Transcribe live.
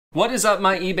What is up,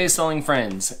 my eBay selling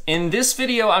friends? In this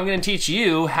video, I'm going to teach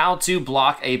you how to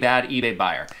block a bad eBay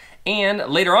buyer. And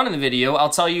later on in the video, I'll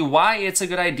tell you why it's a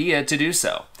good idea to do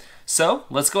so. So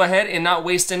let's go ahead and not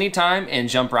waste any time and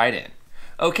jump right in.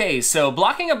 Okay, so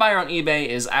blocking a buyer on eBay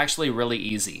is actually really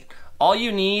easy. All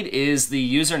you need is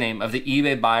the username of the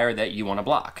eBay buyer that you want to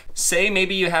block. Say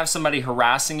maybe you have somebody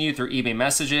harassing you through eBay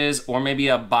messages, or maybe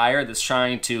a buyer that's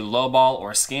trying to lowball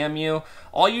or scam you.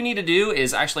 All you need to do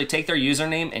is actually take their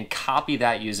username and copy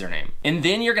that username. And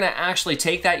then you're gonna actually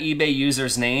take that eBay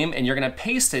user's name and you're gonna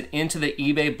paste it into the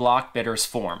eBay block bidders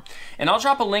form. And I'll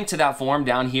drop a link to that form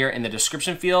down here in the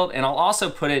description field, and I'll also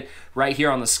put it right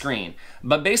here on the screen.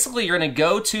 But basically you're gonna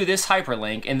go to this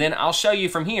hyperlink, and then I'll show you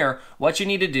from here what you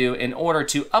need to do in order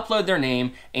to upload their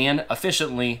name and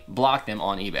efficiently block them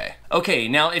on eBay. Okay,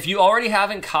 now if you already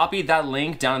haven't copied that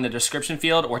link down in the description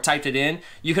field or typed it in,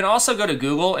 you can also go to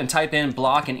Google and type in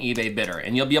block an eBay bidder,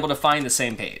 and you'll be able to find the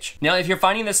same page. Now, if you're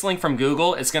finding this link from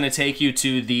Google, it's gonna take you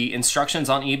to the instructions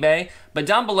on eBay, but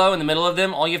down below in the middle of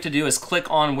them, all you have to do is click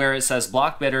on where it says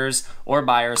block bidders or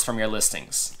buyers from your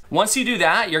listings. Once you do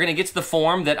that, you're gonna get to the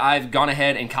form that I've gone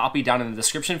ahead and copied down in the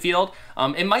description field.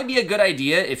 It might be a good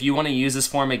idea if you wanna use this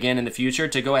form again in the future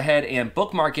to go ahead and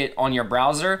bookmark it on your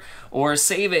browser or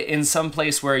save it in some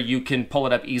place where you can pull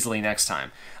it up easily next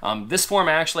time. This form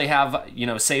I actually have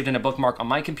saved in a bookmark on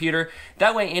my computer.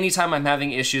 That way, anytime I'm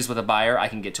having issues with a buyer, I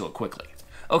can get to it quickly.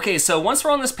 Okay, so once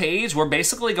we're on this page, we're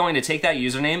basically going to take that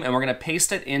username and we're gonna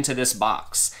paste it into this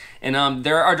box. And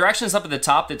there are directions up at the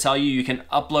top that tell you you can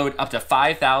upload up to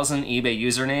 5,000 eBay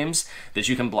usernames that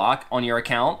you can block on your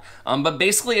account. But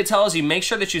basically it tells you make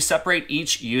sure that you separate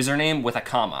each username with a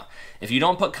comma. If you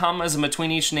don't put commas in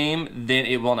between each name, then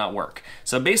it will not work.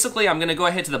 So basically I'm gonna go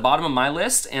ahead to the bottom of my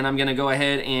list and I'm gonna go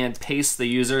ahead and paste the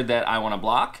user that I wanna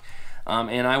block.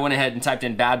 And I went ahead and typed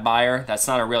in bad buyer. That's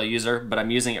not a real user, but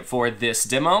I'm using it for this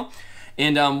demo.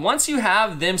 And once you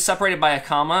have them separated by a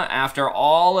comma after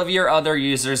all of your other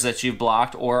users that you've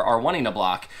blocked or are wanting to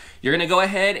block, you're gonna go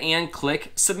ahead and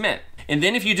click submit. And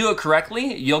then if you do it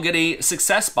correctly, you'll get a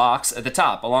success box at the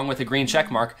top along with a green check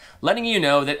mark letting you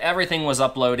know that everything was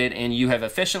uploaded and you have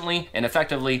efficiently and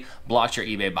effectively blocked your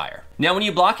eBay buyer. Now, when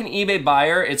you block an eBay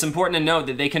buyer, it's important to note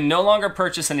that they can no longer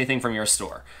purchase anything from your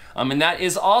store. And that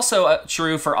is also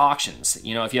true for auctions.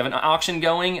 If you have an auction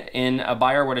going and a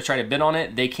buyer were to try to bid on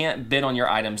it, they can't bid on your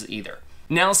items either.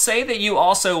 Now, say that you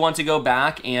also want to go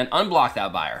back and unblock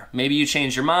that buyer. Maybe you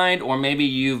changed your mind, or maybe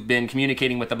you've been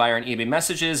communicating with the buyer in eBay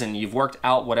messages and you've worked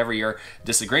out whatever your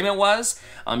disagreement was.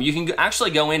 You can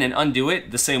actually go in and undo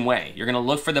it the same way. You're gonna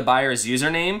look for the buyer's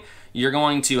username, you're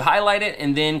going to highlight it,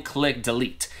 and then click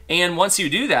delete. And once you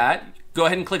do that, go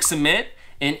ahead and click submit,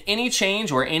 and any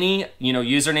change or any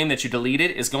username that you deleted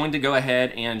is going to go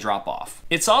ahead and drop off.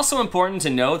 It's also important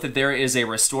to note that there is a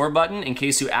restore button in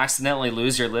case you accidentally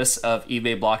lose your list of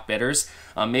eBay block bidders.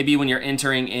 Maybe when you're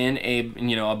entering in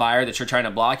a buyer that you're trying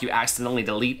to block, you accidentally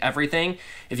delete everything.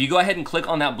 If you go ahead and click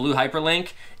on that blue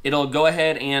hyperlink, it'll go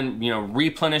ahead and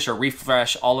replenish or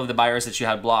refresh all of the buyers that you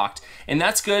had blocked, and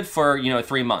that's good for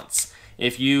 3 months.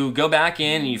 If you go back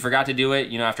in and you forgot to do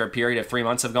it, after a period of 3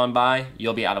 months have gone by,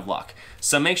 you'll be out of luck.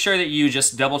 So make sure that you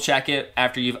just double check it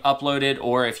after you've uploaded,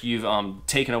 or if you've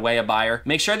taken away a buyer.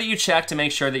 Make sure that you check to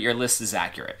make sure that your list is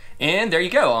accurate. And there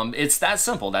you go. It's that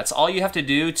simple. That's all you have to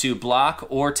do to block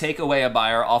or take away a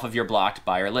buyer off of your blocked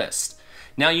buyer list.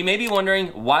 Now, you may be wondering,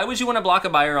 why would you want to block a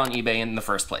buyer on eBay in the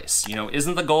first place?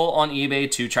 Isn't the goal on eBay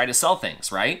to try to sell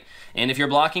things, right? And if you're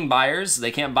blocking buyers,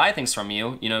 they can't buy things from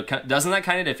you. Doesn't that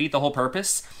kind of defeat the whole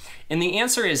purpose? And the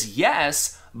answer is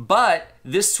yes, but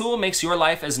this tool makes your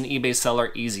life as an eBay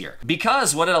seller easier.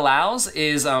 Because what it allows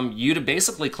is you to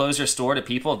basically close your store to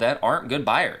people that aren't good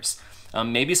buyers.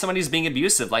 Maybe somebody's being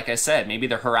abusive, like I said. Maybe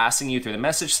they're harassing you through the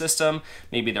message system.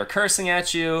 Maybe they're cursing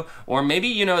at you. Or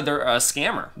maybe, they're a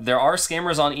scammer. There are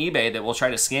scammers on eBay that will try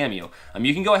to scam you.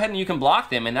 You can go ahead and you can block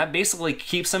them, and that basically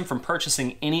keeps them from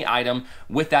purchasing any item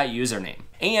with that username.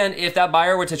 And if that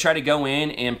buyer were to try to go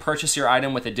in and purchase your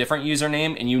item with a different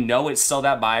username and it's still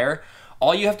that buyer,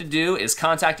 all you have to do is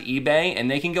contact eBay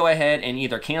and they can go ahead and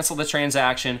either cancel the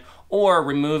transaction or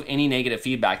remove any negative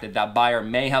feedback that that buyer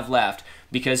may have left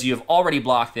because you have already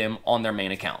blocked them on their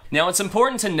main account. Now, it's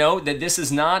important to note that this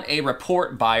is not a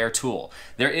report buyer tool.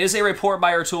 There is a report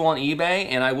buyer tool on eBay,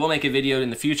 and I will make a video in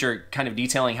the future kind of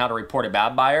detailing how to report a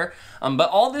bad buyer. But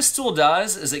all this tool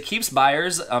does is it keeps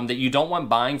buyers that you don't want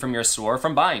buying from your store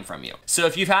from buying from you. So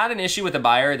if you've had an issue with a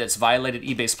buyer that's violated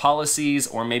eBay's policies,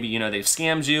 or maybe they've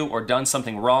scammed you or done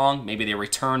something wrong, maybe they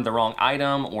returned the wrong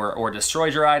item or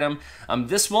destroyed your item,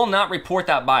 this will not report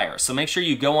that buyer. So make sure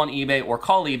you go on eBay or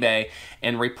call eBay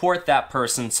and report that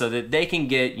person so that they can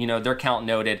get their account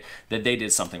noted that they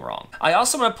did something wrong. I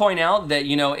also want to point out that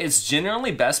it's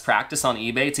generally best practice on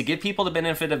eBay to give people the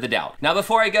benefit of the doubt. Now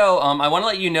before I go, I want to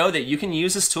let you know that you can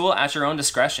use this tool at your own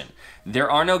discretion. There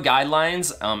are no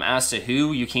guidelines as to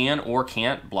who you can or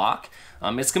can't block.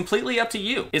 It's completely up to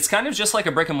you. It's kind of just like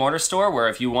a brick and mortar store where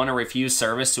if you want to refuse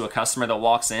service to a customer that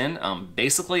walks in,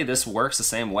 basically this works the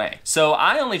same way. So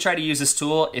I only try to use this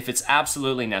tool if it's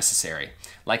absolutely necessary.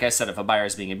 Like I said, if a buyer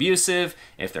is being abusive,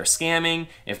 if they're scamming,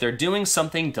 if they're doing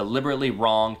something deliberately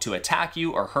wrong to attack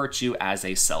you or hurt you as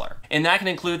a seller. And that can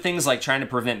include things like trying to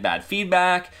prevent bad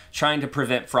feedback, trying to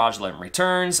prevent fraudulent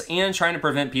returns, and trying to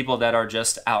prevent people that are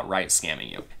just outright scamming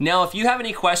you. Now, if you have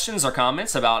any questions or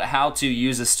comments about how to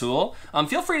use this tool,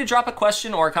 feel free to drop a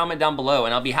question or a comment down below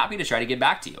and I'll be happy to try to get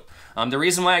back to you. The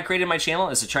reason why I created my channel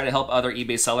is to try to help other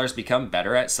eBay sellers become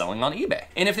better at selling on eBay.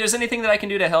 And if there's anything that I can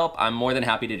do to help, I'm more than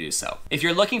happy to do so. If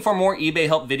you're looking for more eBay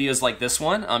help videos like this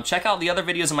one, check out the other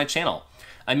videos on my channel.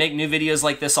 I make new videos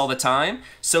like this all the time,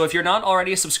 so if you're not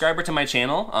already a subscriber to my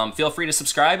channel, feel free to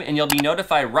subscribe and you'll be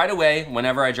notified right away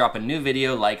whenever I drop a new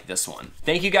video like this one.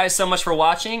 Thank you guys so much for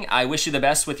watching. I wish you the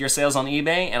best with your sales on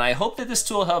eBay, and I hope that this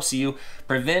tool helps you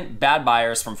prevent bad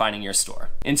buyers from finding your store.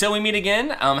 Until we meet again,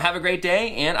 have a great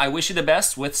day, and I wish you the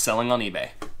best with selling on eBay.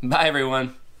 Bye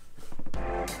everyone.